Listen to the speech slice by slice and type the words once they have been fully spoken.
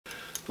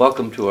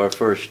Welcome to our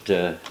first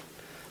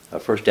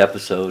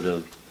episode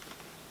of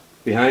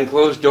Behind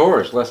Closed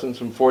Doors, lessons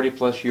from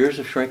 40-plus years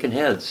of shrinking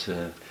heads.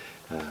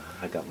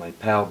 I got my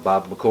pal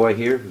Bob McCoy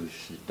here,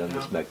 who's done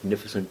this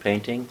magnificent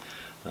painting,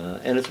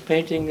 and it's a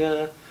painting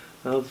of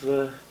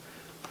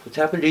what's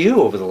happened to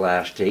you over the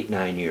last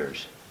 8-9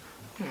 years.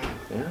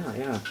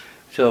 Yeah.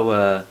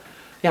 So,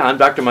 I'm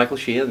Dr. Michael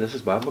Sheehan, and this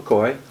is Bob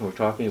McCoy. We're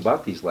talking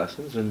about these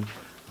lessons, and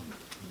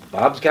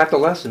Bob's got the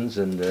lessons,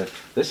 and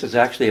this is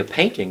actually a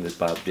painting that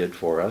Bob did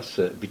for us.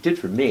 He did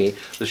for me.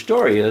 The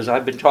story is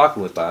I've been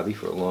talking with Bobby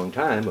for a long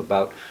time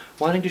about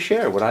wanting to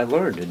share what I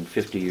learned in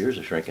 50 years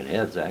of shrinking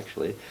heads,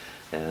 actually.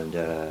 And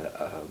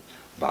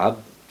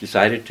Bob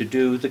decided to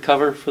do the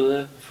cover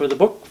for the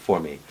book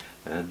for me,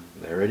 and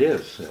there it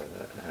is.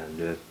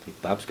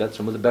 Bob's got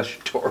some of the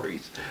best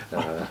stories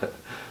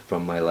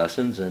from my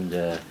lessons.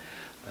 And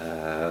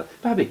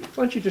Bobby, why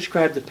don't you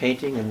describe the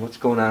painting and what's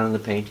going on in the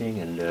painting,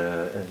 and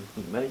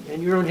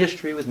your own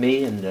history with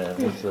me and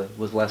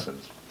with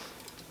lessons.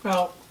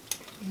 Well,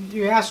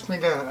 you asked me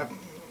to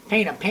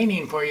paint a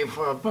painting for you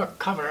for a book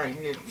cover,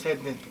 and you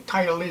said the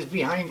title is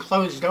Behind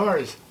Closed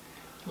Doors,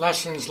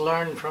 Lessons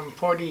Learned from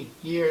 40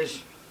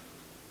 years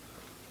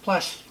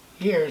plus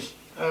years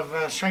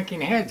of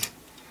shrinking heads.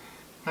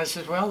 I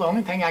said, well, the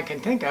only thing I can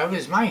think of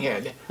is my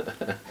head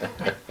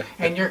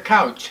and your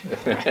couch.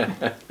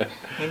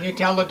 And you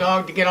tell the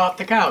dog to get off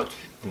the couch.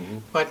 Mm-hmm.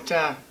 But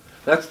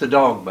that's the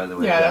dog, by the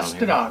way. Yeah, that's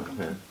the dog.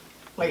 Yeah.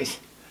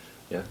 Please.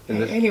 Yeah.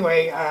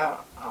 Anyway,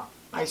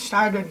 I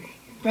started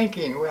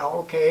thinking, well,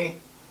 okay,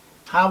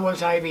 how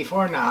was I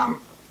before now?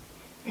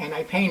 And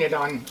I painted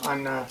on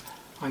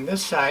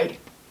this side.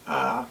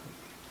 I'm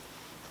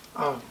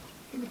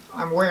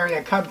wearing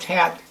a Cubs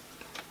hat.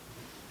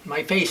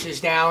 My face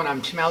is down,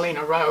 I'm smelling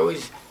a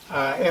rose,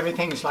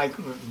 everything's like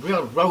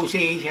real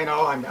rosy, you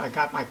know. I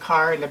got my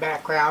car in the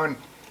background,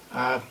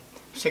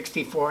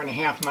 64 and a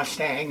half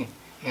Mustang,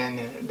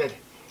 and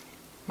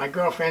my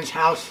girlfriend's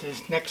house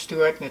is next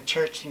to it, and the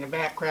church in the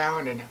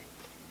background, and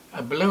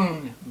a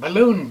balloon.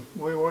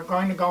 We were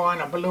going to go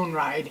on a balloon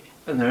ride.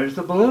 And there's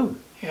the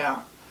balloon.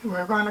 Yeah, we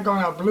were going to go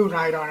on a balloon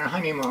ride on our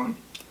honeymoon,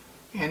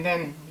 and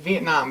then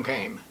Vietnam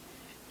came.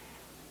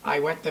 I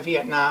went to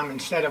Vietnam.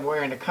 Instead of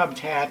wearing a Cubs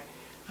hat,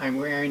 I'm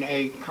wearing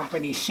a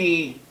Company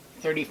C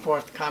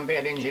 34th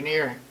Combat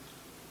Engineer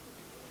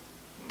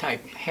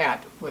type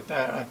hat with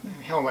a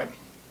helmet.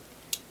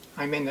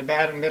 I'm in the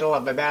middle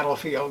of the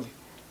battlefield.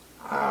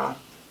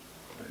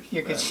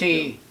 You could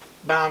see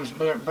bombs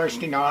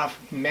bursting off,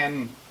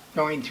 men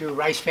going through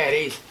rice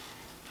paddies,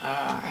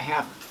 a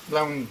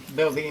half-blown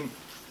building.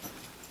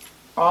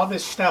 All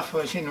this stuff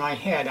was in my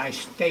head. I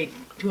stayed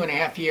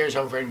 2.5 years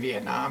over in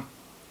Vietnam,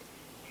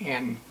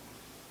 and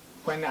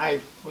when I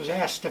was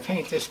asked to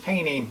paint this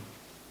painting,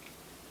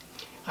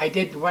 I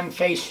did one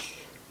face,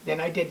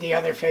 then I did the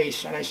other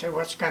face, and I said,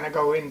 what's going to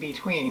go in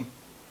between?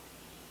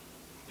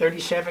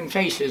 37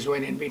 faces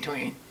went in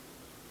between.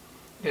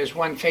 There's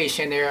one face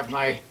in there of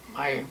my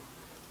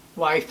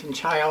wife and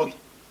child.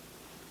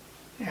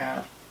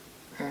 They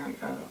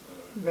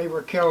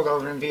were killed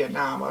over in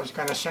Vietnam. I was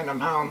going to send them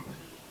home.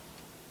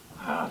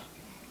 I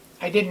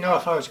didn't know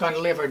if I was going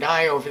to live or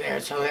die over there,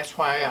 so that's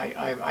why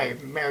I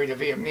married a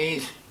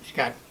Vietnamese. She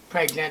got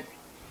pregnant.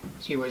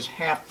 She was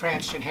half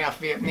French and half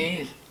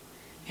Vietnamese.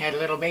 Had a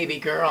little baby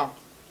girl.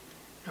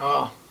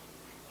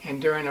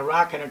 And during a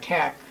rocket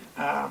attack,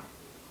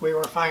 we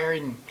were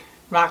firing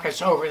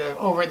rockets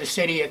over the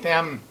city at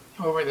them,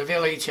 over the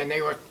village, and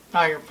they were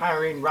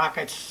firing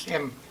rockets,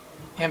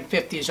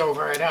 M50s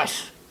over at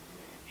us.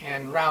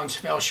 And rounds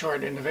fell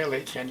short in the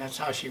village, and that's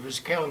how she was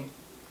killed.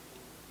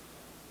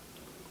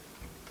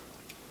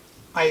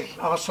 I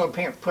also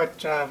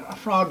put a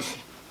frog's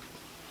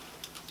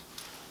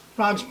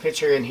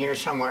picture in here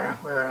somewhere,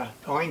 where an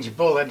orange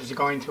bullet is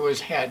going through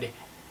his head.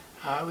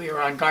 We were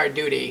on guard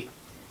duty,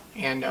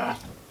 and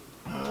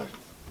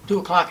 2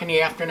 o'clock in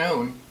the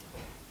afternoon,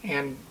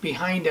 and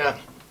behind the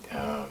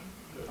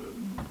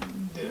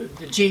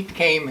Jeep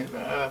came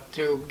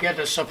to get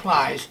us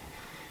supplies.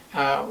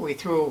 We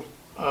threw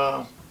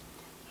a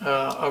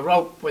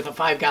rope with a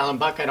 5-gallon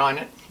bucket on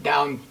it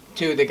down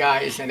to the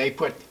guys, and they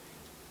put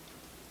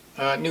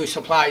new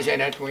supplies in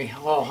it. We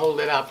all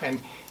hold it up,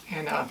 and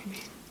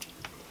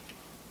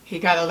he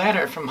got a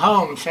letter from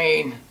home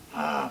saying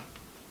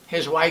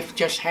his wife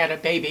just had a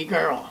baby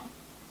girl.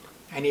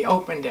 And he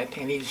opened it,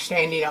 and he's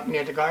standing up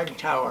near the guard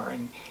tower,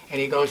 and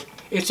he goes,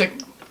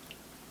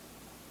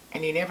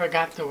 and he never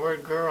got the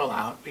word girl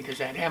out, because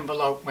that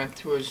envelope went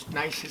through his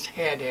nicest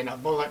head, and a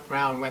bullet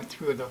round went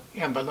through the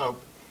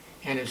envelope,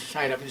 and his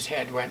side of his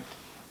head went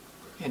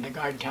in the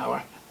guard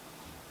tower.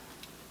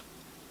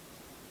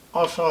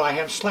 Also, I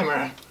have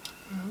Slimmer,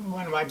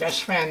 one of my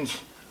best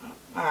friends.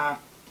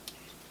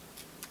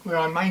 We're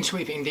on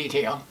minesweeping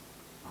detail.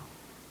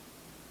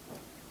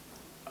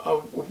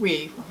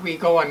 We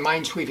go on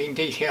minesweeping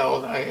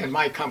detail in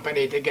my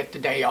company to get the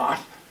day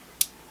off.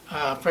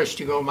 First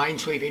you go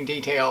minesweeping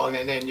detail,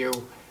 and then you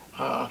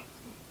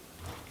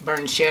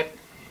burn shit,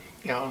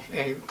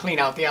 and clean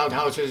out the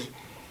outhouses,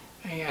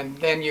 and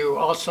then you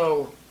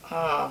also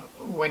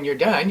when you're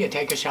done, you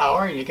take a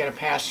shower and you get a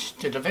pass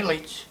to the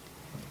village.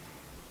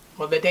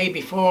 Well, the day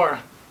before,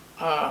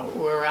 we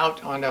were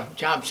out on a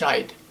job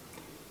site,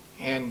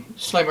 and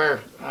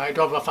Slimmer, I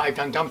drove a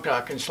 5-ton dump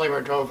truck, and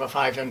Slimmer drove a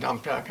 5-ton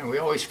dump truck, and we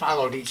always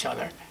followed each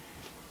other.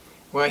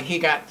 Well, he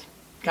got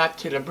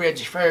to the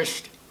bridge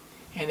first,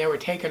 and they were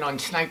taking on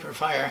sniper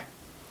fire.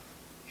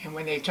 And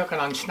when they took it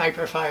on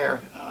sniper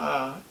fire,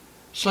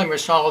 Slimmer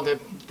saw the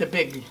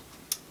big,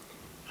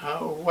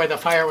 where the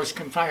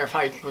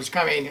firefight was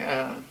coming,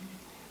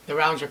 the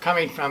rounds were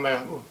coming from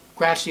a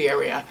grassy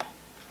area.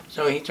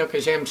 So he took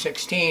his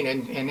M16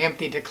 and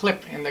emptied the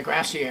clip in the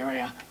grassy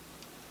area.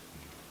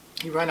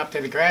 He ran up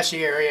to the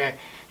grassy area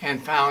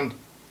and found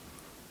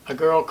a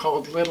girl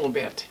called Little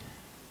Bit.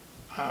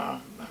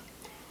 A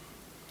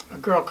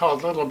girl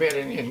called Little Bit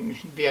in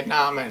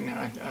Vietnam,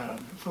 and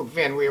Phu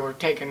Vinh we were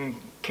taken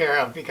care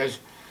of because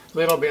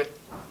Little Bit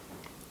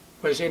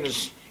was in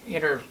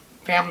her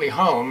family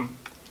home.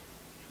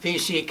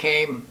 VC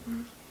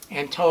came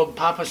and told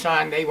Papa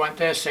San they want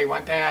this, they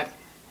want that,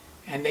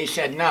 and they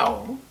said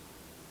no.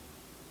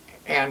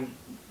 And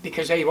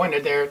because they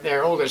wanted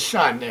their oldest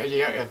son, their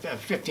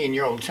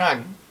 15-year-old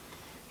son,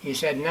 he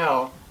said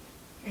no.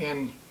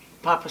 And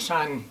Papa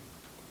San,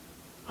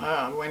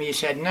 when he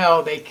said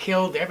no, they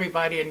killed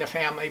everybody in the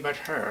family but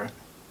her.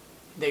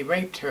 They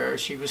raped her,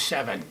 she was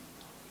 7.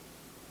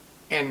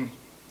 And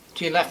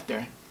she left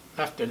her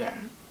there.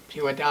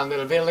 She went down to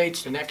the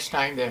village. The next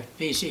time the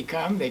VC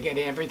come, they get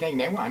everything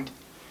they want.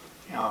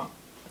 You know,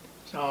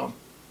 so.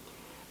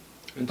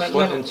 And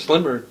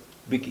Slimmer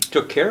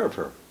took care of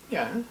her.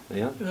 Yeah.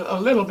 Yeah. A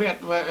Little Bit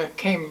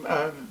came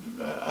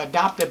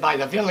adopted by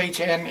the village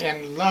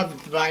and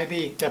loved by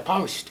the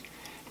post,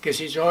 because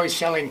he's always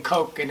selling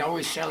Coke and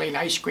always selling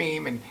ice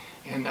cream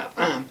and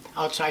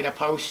outside a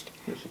post.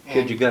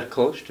 Kid you got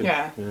close to.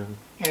 Yeah.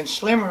 And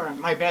Slimmer,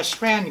 my best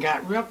friend,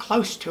 got real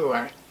close to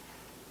her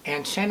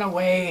and sent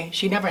away.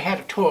 She never had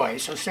a toy,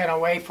 so sent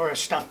away for a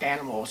stuffed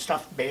animal, a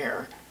stuffed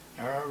bear,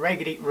 or a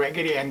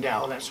Raggedy Ann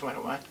doll. That's what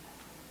it was.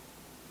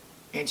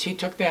 And she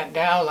took that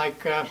doll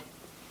like.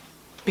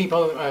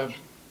 People,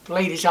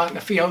 ladies out in the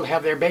field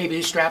have their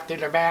babies strapped to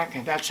their back,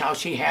 and that's how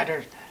she had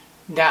her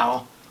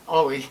doll,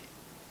 always.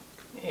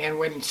 And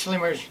when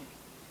Slimmer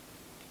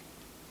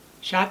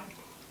shot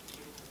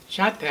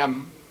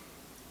them,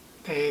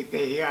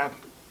 he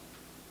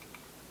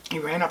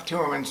ran up to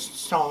them and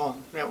saw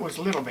that was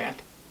Little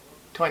Bit,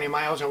 20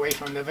 miles away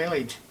from the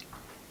village.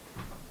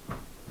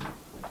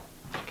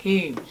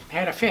 He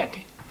had a fit.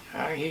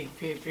 He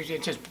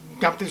just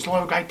dumped his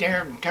load right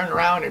there and turned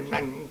around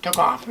and took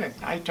off. And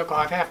I took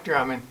off after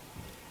him, and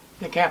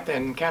the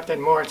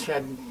Captain Moritz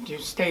said, "You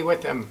stay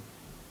with them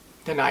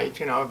tonight,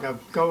 you know,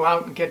 go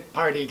out and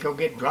go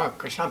get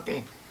drunk or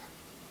something."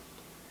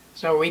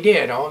 So we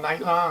did all night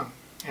long,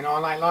 and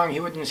all night long he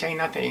wouldn't say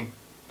nothing.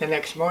 The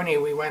next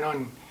morning we went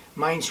on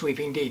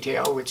minesweeping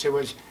detail, which it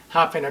was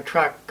hop in a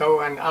truck,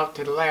 go out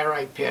to the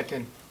laterite pit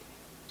and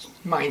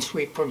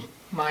minesweep for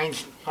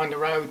mines on the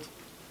road.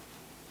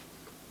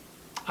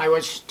 I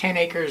was 10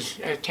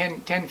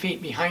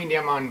 feet behind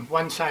him on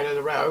one side of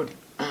the road.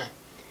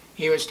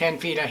 He was 10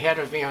 feet ahead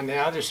of me on the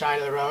other side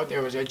of the road.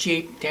 There was a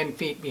Jeep 10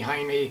 feet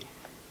behind me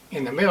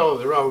in the middle of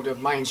the road of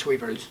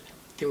minesweepers,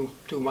 two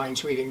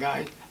minesweeping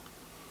guys.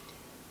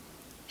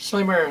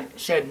 Slimmer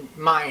said,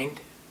 "Mind,"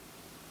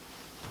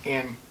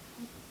 and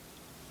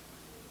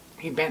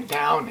he bent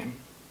down and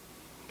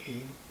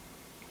he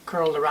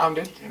curled around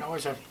it. You know, it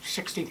was a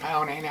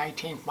 60-pound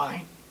anti-tank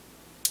mine.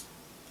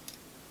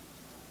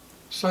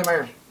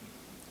 Slimmer,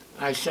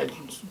 I said,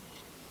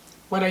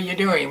 "What are you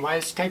doing? Why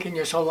is it taking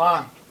you so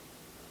long?"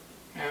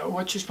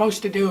 What you're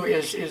supposed to do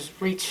is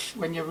reach,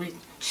 when you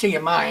see a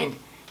mine,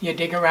 you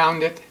dig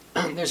around it.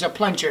 There's a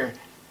plunger,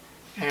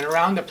 and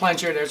around the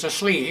plunger there's a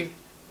sleeve,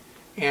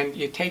 and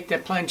you take the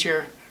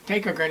plunger,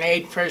 take a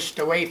grenade first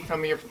away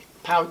from your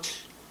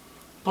pouch,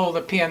 pull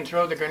the pin,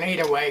 throw the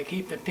grenade away,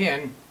 keep the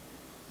pin,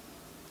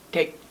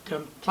 take the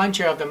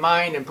plunger of the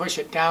mine and push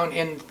it down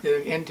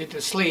into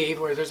the sleeve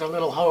where there's a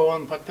little hole,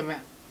 and put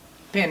the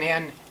pin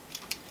in,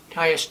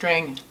 tie a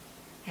string,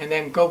 and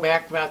then go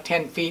back about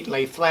 10 feet,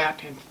 lay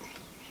flat, and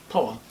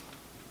pull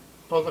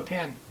the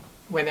pin.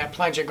 When that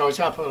plunger goes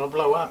up, it'll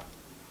blow up.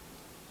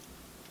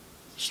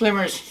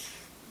 Slimmer's,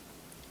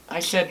 I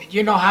said,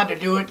 "You know how to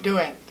do it, do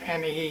it."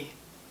 And he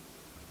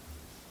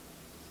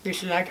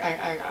said,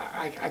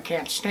 I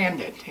can't stand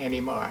it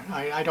anymore.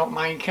 I don't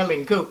mind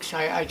killing gooks.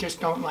 I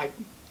just don't like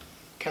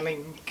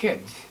killing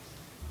kids,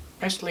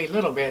 especially a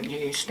little bit.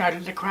 He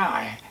started to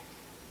cry.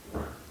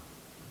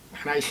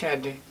 And I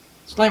said,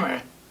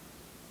 "Slimmer,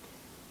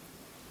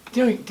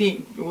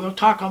 we'll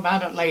talk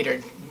about it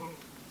later.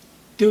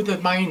 Do the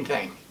mine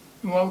thing.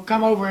 Well,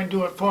 come over and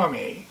do it for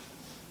me."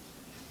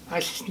 I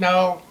said,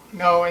 no,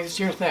 it's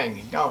your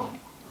thing, no."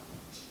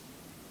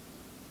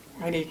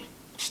 And he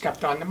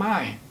stepped on the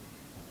mine,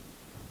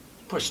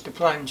 pushed the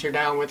plunger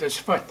down with his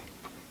foot.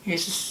 He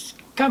says,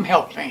 "Come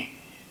help me."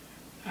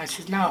 I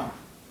said, "No."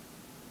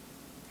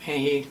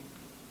 And he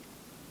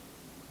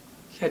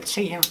said,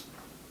 "See him?"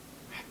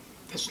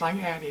 Just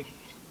like that, he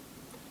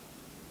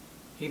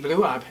He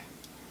blew up.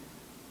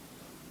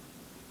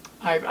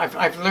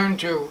 I've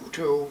learned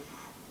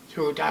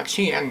through Doc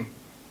Sheehan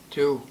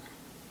to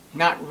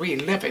not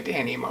relive it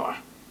anymore.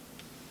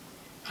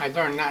 I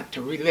learned not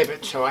to relive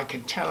it so I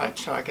can tell it,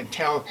 so I can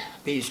tell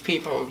these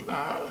people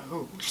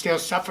who still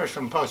suffer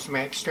from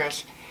post-traumatic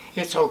stress,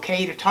 it's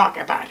okay to talk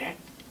about it,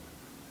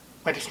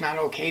 but it's not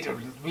okay to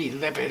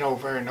relive it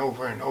over and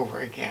over and over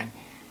again.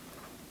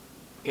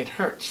 It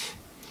hurts.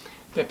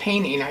 The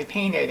painting I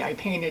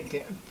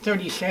painted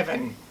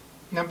 37.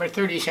 Number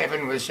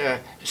 37 was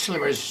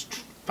Slimmer's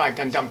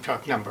 5-ton dump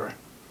truck number.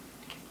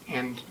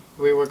 And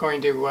we were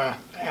going to,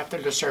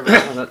 after the service...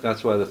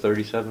 That's why the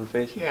 37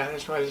 faces? Yeah,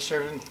 that's why the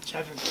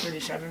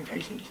 37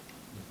 faces.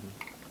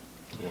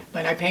 Yeah.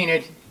 But I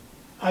painted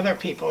other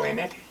people in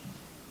it.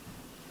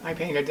 I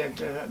painted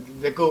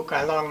the gook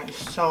I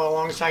saw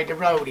alongside the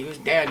road. He was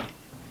dead.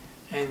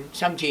 And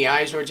some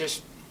GIs were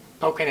just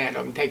poking at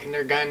him, taking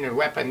their gun or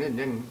weapon, and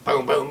then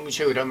boom, boom,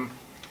 shoot him.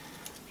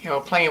 You know,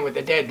 playing with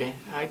the dead.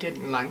 I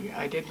didn't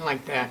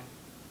like that.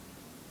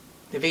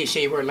 The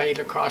VC were laid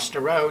across the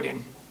road,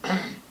 and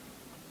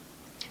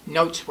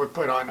notes were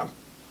put on them,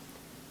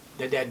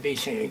 the dead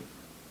VC.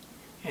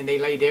 And they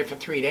lay there for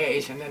 3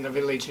 days, and then the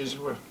villagers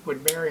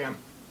would bury them.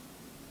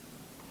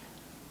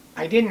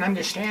 I didn't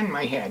understand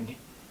my head.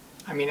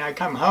 I mean, I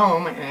come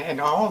home,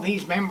 and all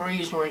these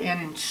memories were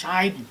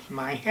inside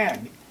my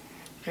head.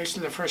 This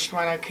is the first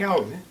one I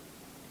killed,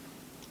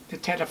 the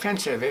Tet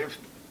Offensive.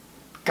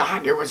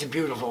 God, it was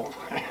beautiful.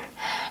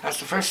 That's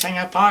the first thing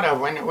I thought of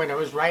when it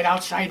was right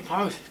outside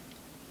post.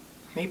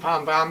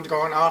 Napalm bombs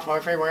going off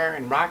everywhere,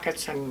 and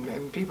rockets,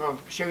 and people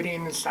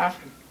shooting and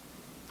stuff, and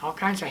all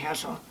kinds of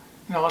hassle.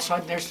 And all of a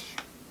sudden there's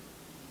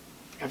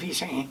a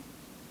VC.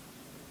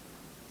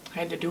 I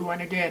had to do what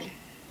I did.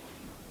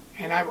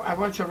 And I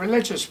was a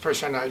religious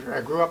person. I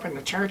grew up in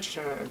the church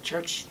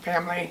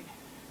family,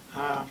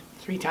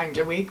 3 times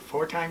a week,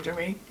 4 times a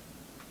week.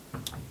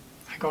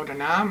 I go to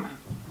Nam.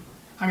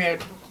 I mean,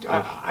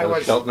 I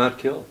was... Felt not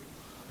killed.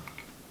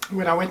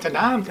 When I went to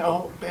Nam,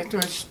 though, it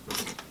was...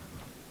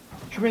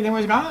 Everything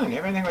was gone.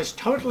 Everything was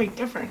totally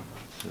different.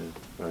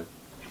 Yeah, right.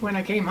 When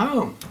I came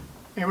home,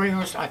 everything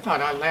was... I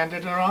thought I landed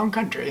in the wrong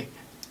country.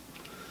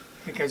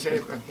 Because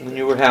And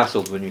you were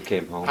hassled when you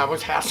came home. I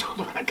was hassled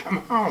when I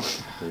come home.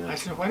 Yeah. I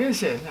said, what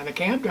is this? And the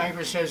camp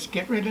driver says,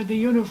 get rid of the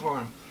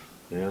uniform.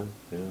 Yeah,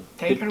 yeah.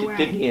 Take it away.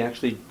 Didn't he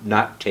actually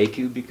not take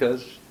you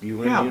because you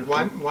were in Yeah,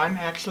 uniform? one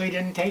actually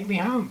didn't take me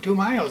home. 2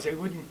 miles. They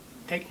wouldn't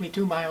take me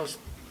 2 miles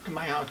to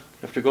my house.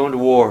 After going to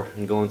war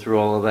and going through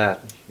all of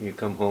that, you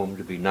come home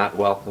to be not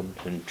welcomed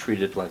and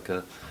treated like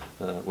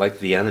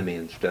the enemy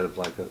instead of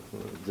like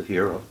the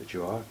hero that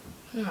you are.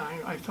 Yeah,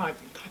 I thought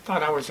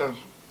I was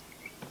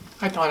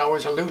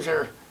a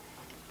loser.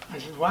 I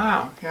said,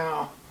 wow, you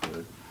know.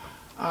 Good.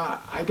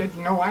 I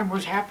didn't know what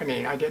was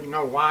happening. I didn't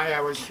know why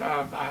I was.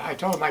 I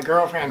told my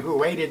girlfriend, who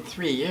waited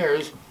 3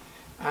 years,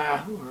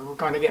 we were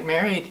going to get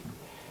married.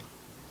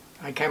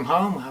 I came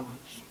home. I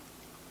was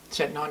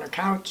sitting on her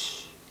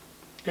couch,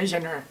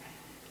 visiting her.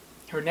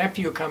 Her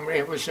nephew come.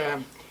 It was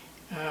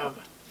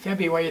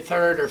February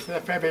 3rd or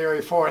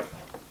February 4th,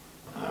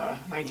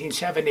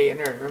 1970, and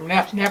her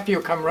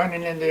nephew come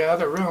running into the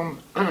other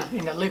room,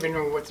 in the living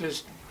room, with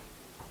his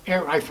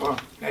air rifle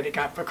that he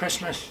got for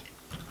Christmas.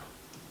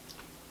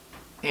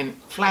 And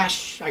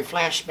I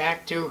flashed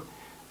back to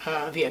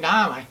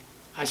Vietnam.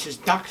 I says,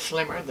 Duck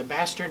Slimmer, the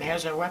bastard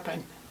has a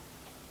weapon.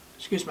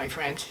 Excuse my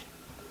French.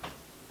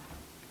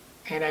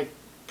 And I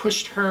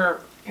pushed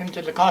her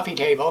into the coffee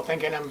table,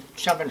 thinking I'm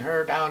shoving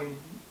her down,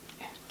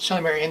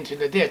 Slimmer into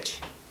the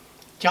ditch.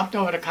 Jumped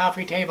over the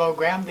coffee table,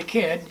 grabbed the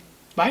kid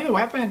by the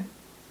weapon,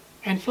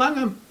 and flung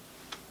him.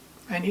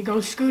 And he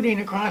goes scooting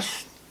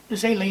across the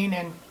saline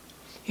and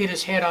hit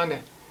his head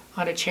on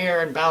a chair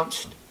and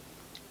bounced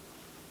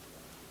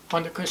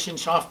on the cushion,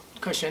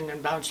 soft cushion,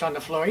 and bounced on the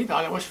floor. He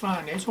thought it was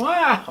fun. It's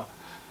wow!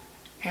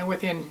 And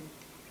within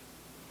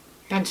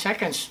 10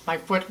 seconds, my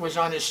foot was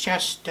on his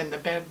chest, and the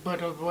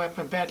butt of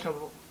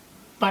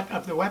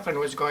the weapon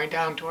was going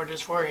down toward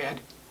his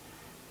forehead.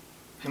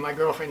 And my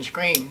girlfriend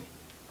screamed.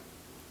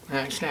 And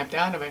I snapped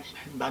out of it,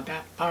 about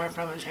that far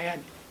from his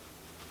head.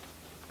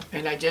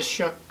 And I just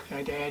shook.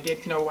 I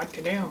didn't know what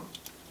to do.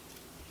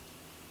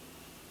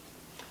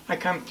 I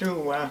come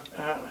through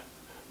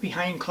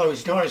Behind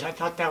Closed Doors. I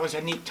thought that was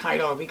a neat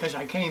title because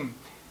I came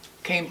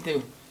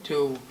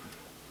to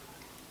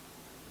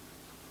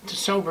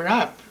sober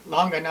up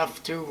long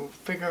enough to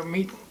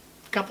meet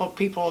a couple of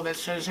people that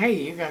says, hey,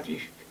 you got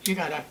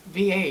a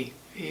VA,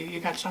 you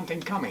got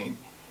something coming.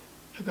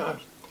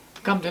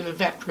 Come to the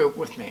vet group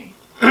with me.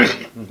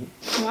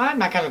 Well, I'm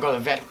not going to go to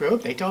the vet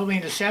group. They told me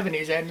in the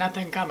 70s they had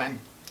nothing coming.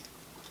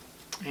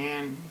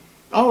 And,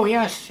 oh,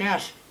 yes.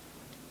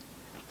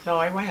 So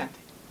I went.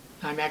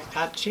 I met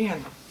Doc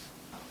Sheehan.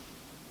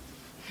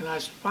 And I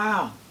said,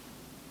 wow.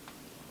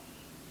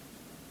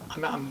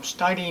 I'm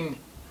starting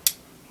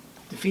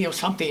to feel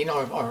something,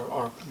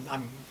 or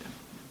I'm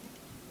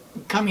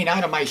coming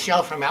out of my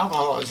shell from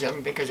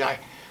alcoholism because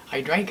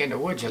I drank in the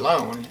woods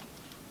alone.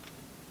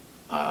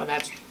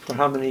 That's For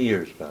how many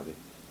years, Bobby?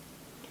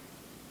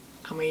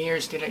 how many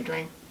years did I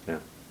drink?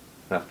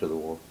 After the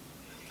war.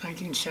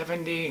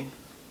 1970,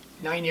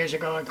 9 years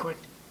ago I quit.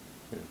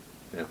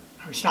 Yeah.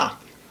 Or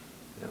stopped.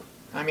 Yeah.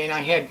 I mean,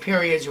 I had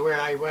periods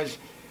where I was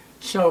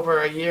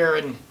sober a year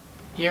and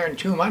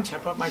 2 months. I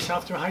put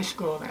myself through high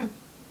school then.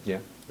 Yeah.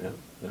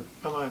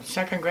 From a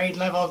second grade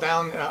level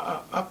down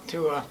up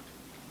to a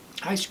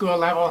high school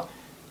level.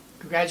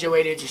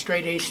 Graduated a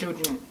straight A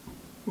student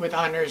with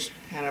honors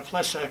and a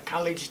plus a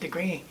college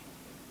degree.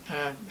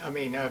 A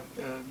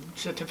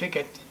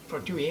certificate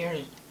for 2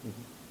 years.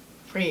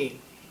 Free.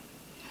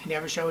 I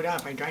never showed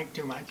up. I drank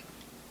too much.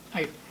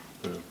 I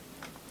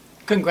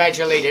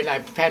congratulated. I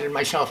patted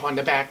myself on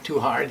the back too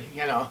hard.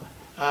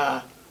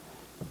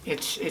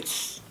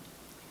 It's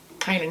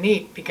kind of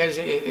neat because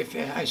if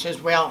I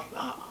says, well,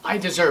 I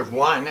deserve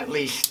one at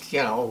least.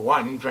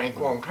 One drink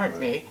won't hurt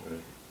me.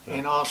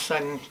 And all of a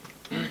sudden,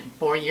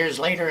 4 years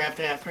later,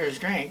 after that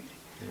first drink,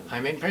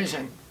 I'm in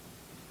prison.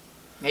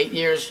 8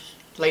 years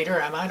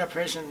later, I'm out of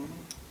prison.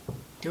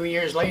 2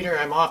 years later,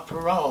 I'm off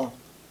parole.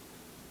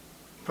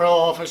 Parole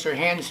officer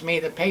hands me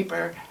the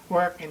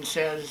paperwork and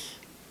says,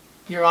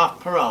 "You're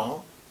off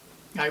parole."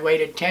 I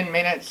waited 10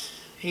 minutes.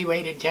 He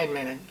waited 10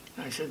 minutes.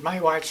 I said, "My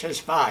watch says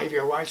 5.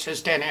 Your watch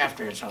says 10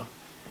 after." So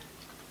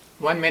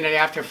 1 minute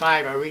after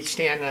 5, I reached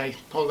in and I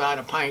pulled out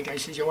a pint. I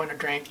said, "You want a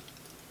drink?"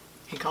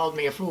 He called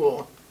me a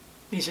fool.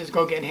 He says,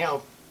 "Go get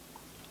help."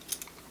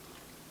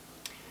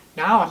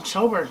 Now I'm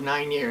sober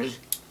 9 years.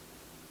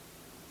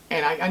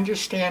 And I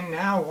understand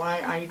now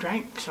why I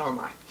drank so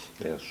much.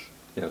 Yes.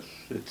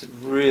 It's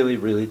really,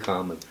 really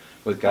common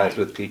with guys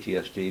with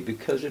PTSD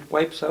because it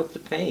wipes out the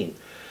pain.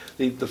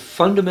 The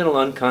fundamental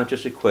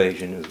unconscious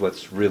equation is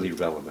what's really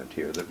relevant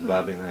here that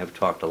Bobby and I have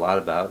talked a lot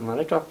about and that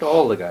I talk to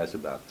all the guys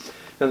about.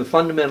 And the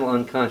fundamental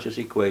unconscious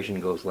equation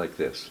goes like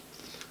this.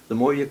 The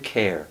more you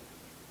care,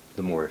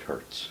 the more it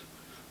hurts.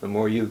 The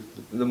more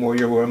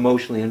you're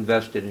emotionally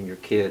invested in your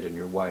kid and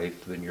your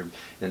wife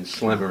and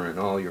Slimmer and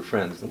all your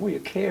friends, the more you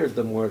cared,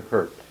 the more it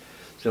hurt.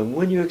 So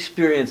when you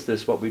experience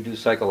this, what we do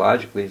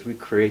psychologically is we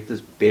create this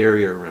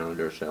barrier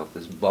around ourselves,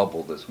 this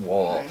bubble, this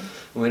wall, Right.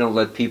 and we don't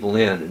let people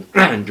in.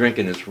 And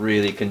drinking is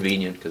really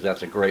convenient because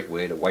that's a great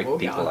way to wipe Oh,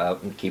 people yeah.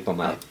 out and keep them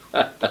out.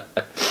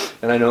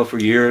 And I know for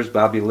years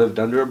Bobby lived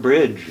under a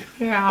bridge.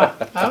 Yeah,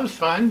 that was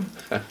fun.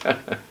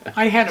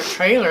 I had a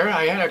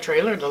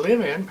trailer to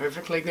live in,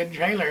 perfectly good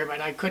trailer, but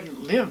I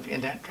couldn't live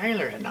in that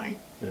trailer at night.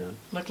 Yeah.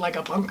 Looked like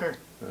a bunker,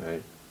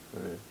 Right.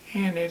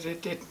 and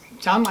it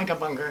sounded like a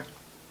bunker.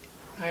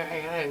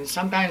 And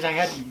sometimes I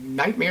had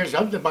nightmares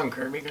of the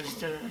bunker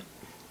because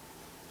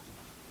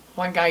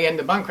one guy in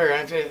the bunker,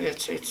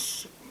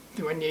 it's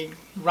when the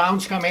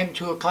rounds come in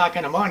 2 o'clock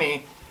in the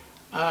morning,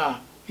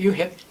 you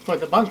hit for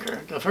the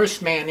bunker. The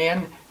first man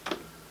in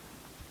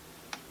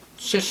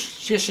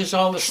shishes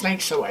all the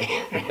snakes away.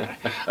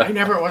 I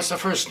never was the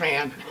first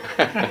man.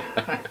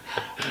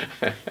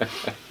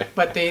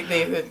 But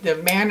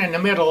the man in the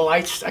middle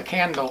lights a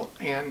candle,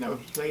 and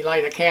they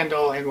light a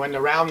candle, and when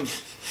the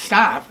rounds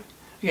stop,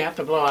 you have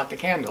to blow out the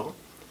candle.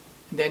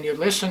 Then you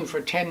listen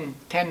for 10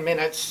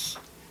 minutes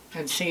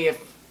and see if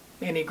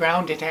any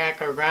ground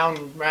attack or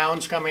ground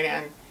rounds coming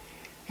in,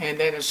 and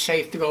then it's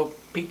safe to go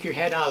peek your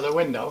head out of the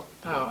window,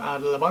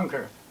 out of the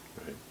bunker,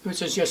 Right.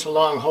 which is just a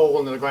long hole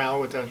in the ground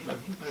with a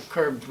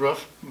curved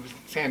roof with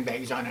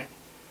sandbags on it.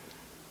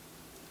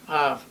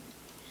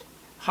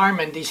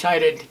 Harmon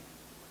decided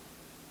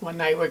one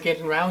night we're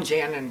getting rounds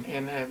in,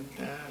 and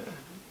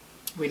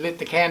we lit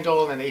the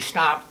candle, and they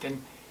stopped,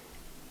 and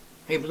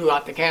he blew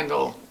out the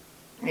candle.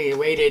 He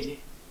waited.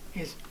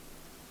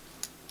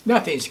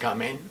 Nothing's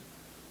coming.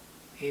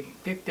 He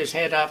picked his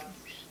head up,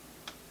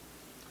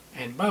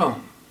 and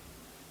boom.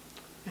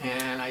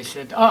 And I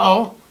said,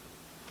 "Uh-oh."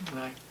 And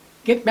I,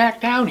 "Get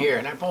back down here."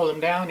 And I pulled him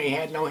down. He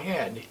had no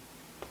head.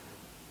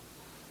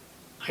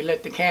 I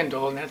lit the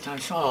candle, and that's what I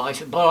saw. I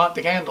said, "Blow out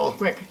the candle,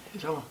 quick."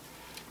 So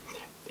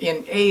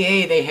in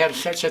AA, they have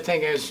such a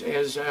thing as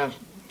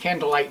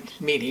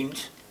candlelight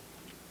meetings.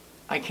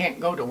 I can't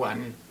go to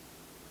one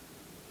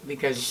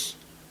because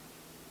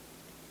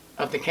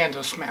of the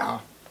candle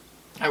smell.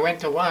 I went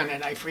to one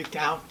and I freaked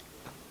out.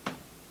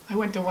 I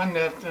went to one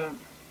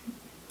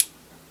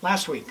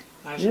last week.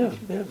 Yeah.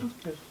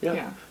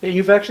 Yeah. And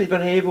you've actually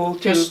been able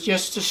to...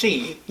 Just to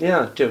see.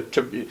 Yeah, well,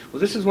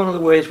 this is one of the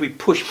ways we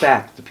push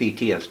back the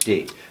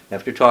PTSD.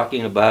 After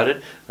talking about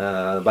it,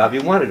 Bobby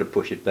wanted to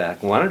push it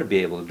back, wanted to be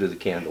able to do the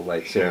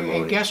candlelight ceremony.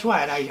 And guess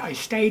what? I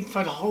stayed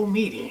for the whole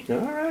meeting. All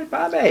right,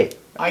 Bobby.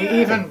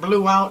 I even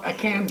blew out a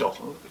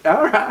candle.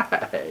 All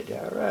right.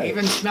 I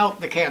even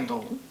smelt the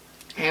candle.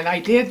 And I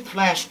did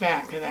flash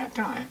back to that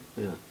time.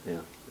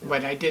 Yeah.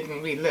 But I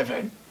didn't relive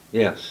it.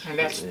 Yes. And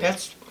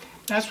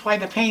that's why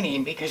the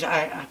painting, because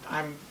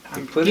I'm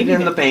Put it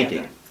in the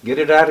painting. Together. Get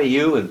it out of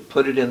you and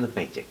put it in the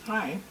painting.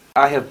 Right.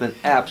 I have been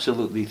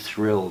absolutely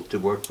thrilled to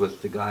work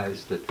with the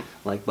guys that,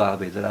 like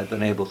Bobby, that I've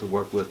been able to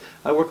work with.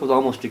 I work with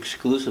almost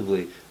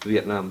exclusively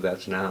Vietnam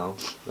vets now,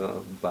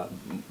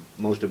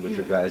 most of which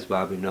are guys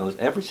Bobby knows.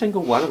 Every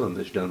single one of them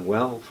has done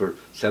well for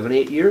 7,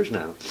 8 years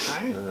now,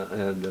 Right.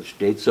 and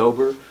stayed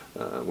sober,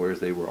 whereas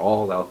they were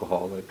all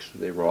alcoholics,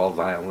 they were all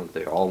violent,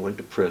 they all went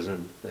to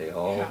prison, they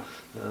all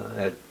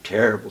had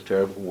terrible,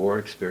 terrible war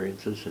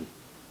experiences, and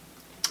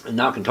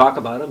now can talk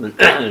about them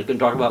and can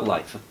talk about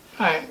life.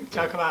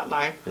 Talk about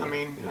life. I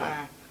mean,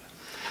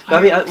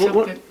 Bobby, I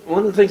accepted- one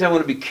of the things I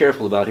want to be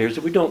careful about here is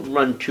that we don't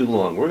run too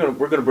long. We're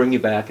gonna bring you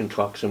back and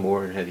talk some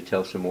more and have you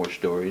tell some more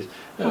stories.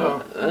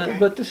 Okay.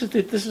 But this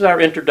is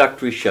our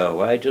introductory show.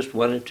 I just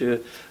wanted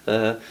to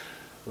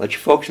let you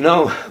folks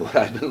know what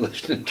I've been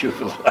listening to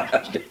for the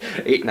last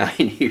 8, 9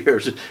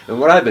 years and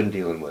what I've been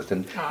dealing with.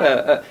 And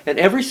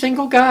every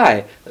single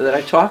guy that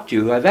I talk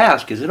to, I've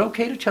asked, is it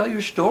okay to tell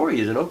your story?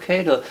 Is it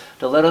okay to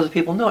let other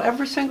people know?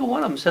 Every single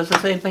one of them says the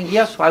same thing.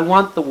 Yes, I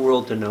want the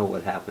world to know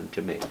what happened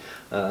to me.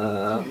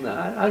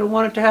 I don't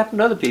want it to happen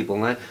to other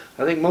people. And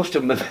I think most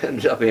of them have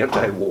ended up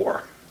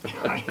anti-war.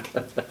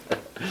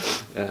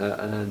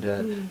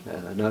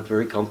 and not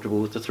very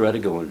comfortable with the threat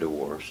of going to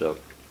war. So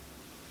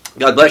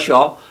God bless you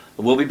all.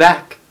 We'll be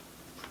back.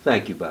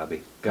 Thank you,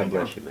 Bobby. God Thank you.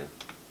 bless you, man.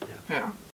 Yeah.